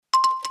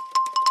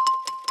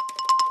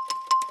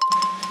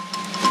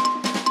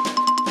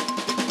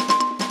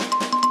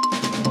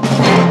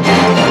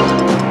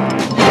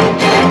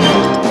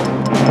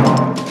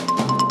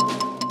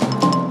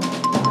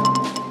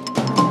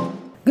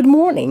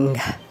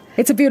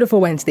It's a beautiful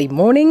Wednesday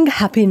morning.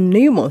 Happy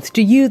new month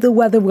to you. The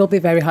weather will be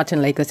very hot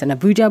in Lagos and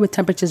Abuja with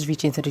temperatures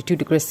reaching 32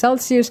 degrees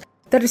Celsius,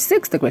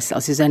 36 degrees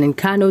Celsius, and in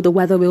Kano the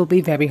weather will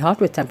be very hot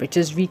with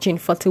temperatures reaching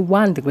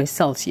 41 degrees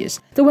Celsius.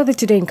 The weather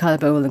today in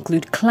Calabar will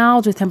include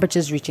clouds with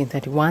temperatures reaching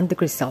 31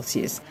 degrees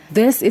Celsius.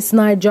 This is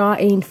Niger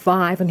in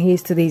 5 and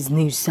here's today's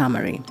news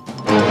summary.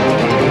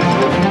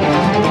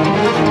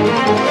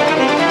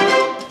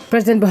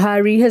 President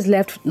Buhari has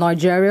left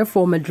Nigeria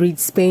for Madrid,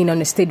 Spain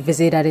on a state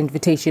visit at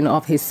invitation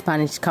of his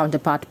Spanish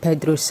counterpart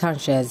Pedro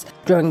Sanchez.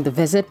 During the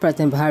visit,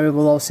 President Buhari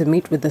will also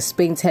meet with the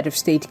Spain's head of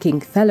state, King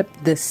Philip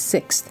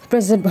VI.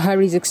 President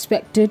Buhari is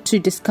expected to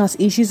discuss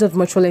issues of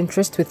mutual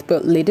interest with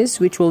both leaders,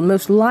 which will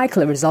most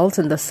likely result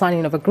in the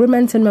signing of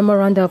agreements and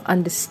memoranda of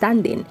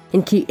understanding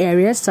in key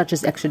areas such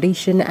as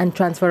extradition and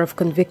transfer of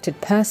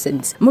convicted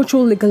persons,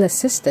 mutual legal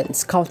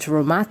assistance,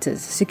 cultural matters,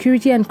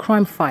 security and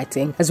crime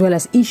fighting, as well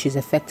as issues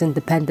affecting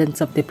dependence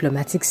of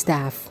diplomatic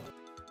staff.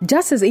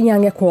 Justice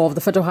Inyang Ekwo of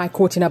the Federal High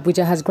Court in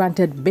Abuja has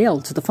granted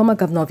bail to the former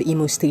governor of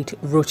Imo State,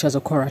 Rochas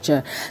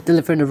Okorocha.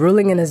 Delivering a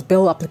ruling in his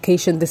bail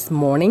application this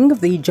morning,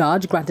 the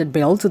judge granted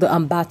bail to the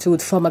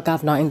embattled former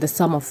governor in the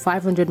sum of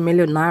 500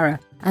 million naira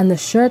and the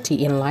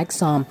surety in like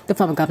sum. The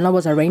former governor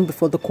was arraigned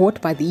before the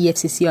court by the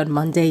EFCC on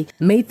Monday,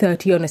 May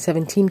 30 on a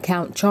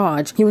 17-count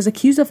charge. He was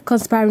accused of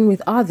conspiring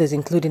with others,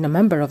 including a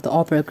member of the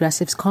All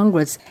Progressives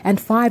Congress and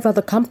 5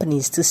 other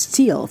companies, to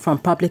steal from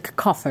public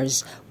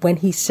coffers when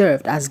he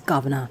served as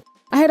governor.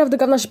 Ahead of the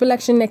governorship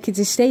election in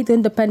Ekiti State, the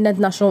Independent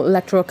National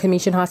Electoral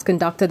Commission has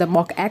conducted a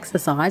mock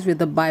exercise with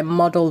the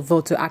Bimodal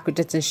Voter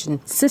Accreditation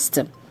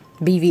System,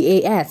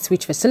 BVAS,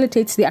 which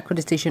facilitates the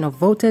accreditation of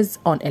voters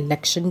on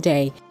election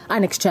day.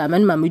 INEC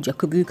Chairman Mahmood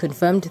Yakubu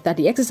confirmed that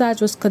the exercise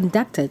was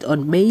conducted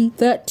on May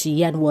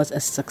 30 and was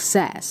a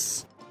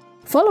success.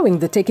 Following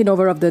the taking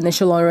over of the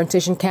initial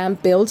orientation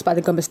camp built by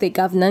the Gombe State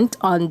government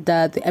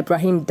under the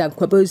Ibrahim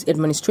Dankwabo's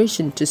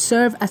administration to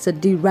serve as a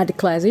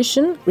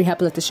de-radicalization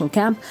rehabilitation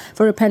camp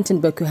for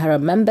repentant Boko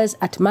Haram members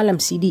at Malam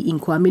Sidi in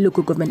Kwame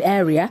local government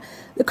area,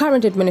 the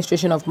current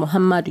administration of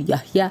Muhammadu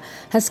Yahya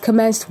has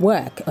commenced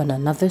work on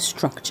another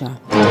structure.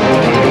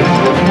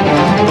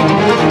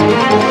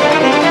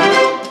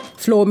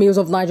 Flour Mills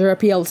of Nigeria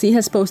PLC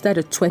has posted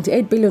a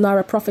 28 billion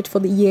naira profit for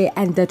the year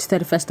ended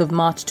 31st of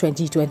March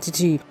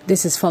 2022.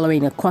 This is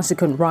following a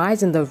consequent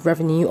rise in the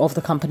revenue of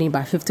the company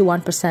by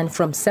 51%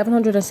 from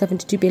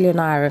 772 billion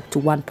naira to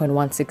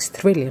 1.16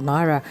 trillion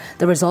naira.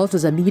 The result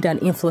was amid an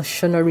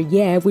inflationary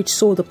year which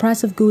saw the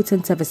price of goods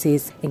and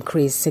services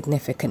increase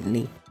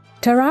significantly.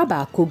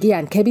 Taraba, Kogi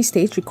and Kebbi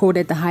states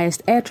recorded the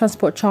highest air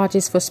transport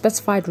charges for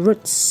specified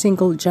routes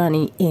single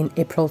journey in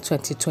April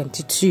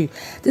 2022.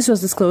 This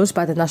was disclosed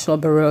by the National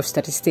Bureau of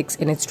Statistics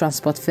in its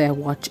Transport Fair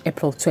Watch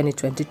April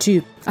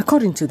 2022.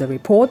 According to the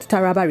report,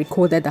 Taraba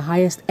recorded the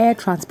highest air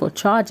transport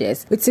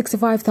charges with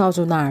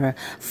 65,000 naira,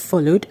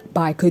 followed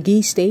by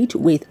Kogi State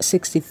with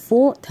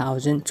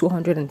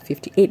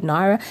 64,258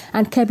 naira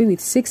and Kebbi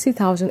with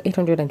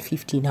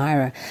 60,850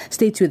 naira.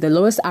 States with the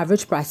lowest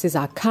average prices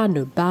are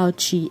Kano,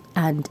 Bauchi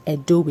and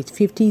Edo with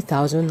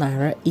 50,000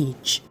 naira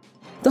each.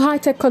 The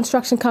High-Tech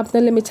Construction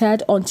Company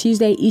Limited on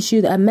Tuesday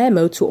issued a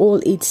memo to all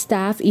its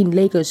staff in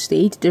Lagos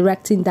State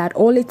directing that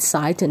all its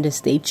sites in the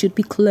state should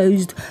be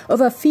closed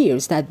over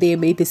fears that there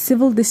may be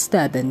civil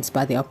disturbance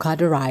by the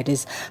Okada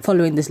riders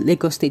following the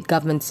Lagos State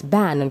government's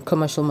ban on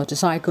commercial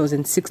motorcycles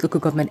in 6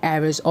 local government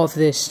areas of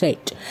the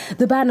state.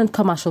 The ban on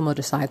commercial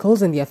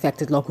motorcycles in the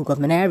affected local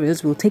government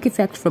areas will take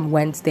effect from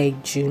Wednesday,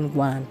 June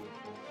 1.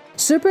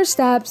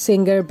 Superstar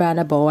singer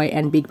Burna Boy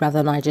and Big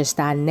Brother Niger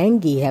star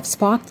Nengi have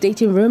sparked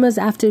dating rumors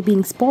after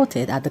being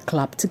spotted at the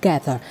club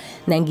together.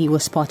 Nengi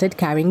was spotted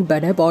carrying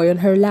Burna Boy on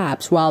her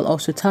laps while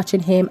also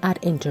touching him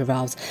at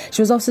intervals.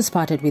 She was also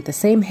spotted with the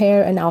same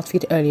hair and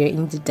outfit earlier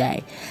in the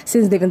day.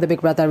 Since leaving the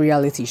Big Brother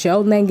reality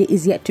show, Nengi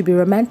is yet to be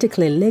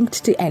romantically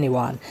linked to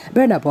anyone.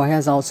 Burna Boy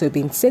has also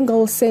been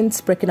single since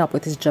breaking up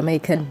with his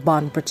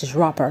Jamaican-born British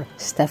rapper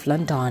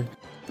Stefflon Don.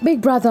 Big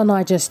Brother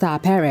Niger star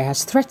Pere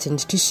has threatened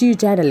to sue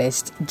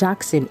journalist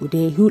Jackson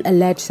Ude, who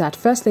alleged that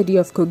First Lady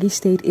of Kogi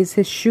State is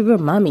his sugar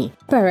mummy.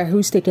 Pere,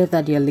 who stated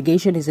that the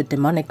allegation is a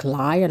demonic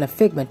lie and a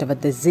figment of a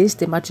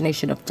diseased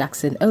imagination of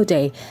Jackson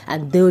Ude,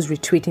 and those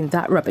retweeting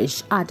that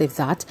rubbish added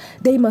that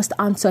they must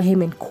answer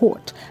him in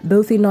court,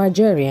 both in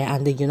Nigeria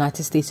and the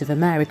United States of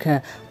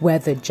America, where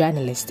the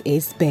journalist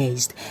is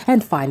based.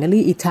 And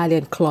finally,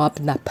 Italian club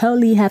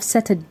Napoli have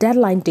set a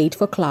deadline date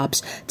for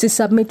clubs to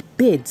submit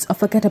bids or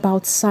forget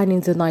about signing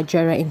the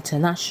Nigeria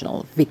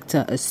international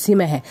Victor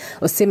Osimhen.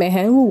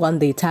 Osimhen, who won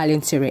the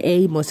Italian Serie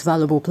A Most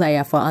Valuable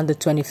Player for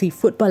under-23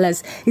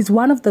 footballers, is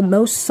one of the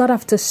most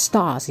sought-after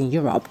stars in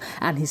Europe,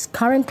 and his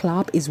current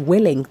club is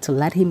willing to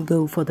let him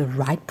go for the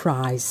right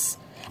price.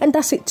 And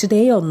that's it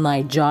today on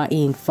Niger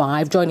in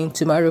 5. Join in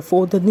tomorrow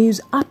for the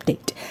news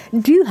update.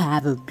 Do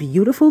have a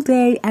beautiful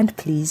day and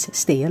please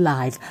stay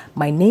alive.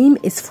 My name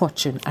is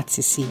Fortune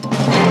Atsisi.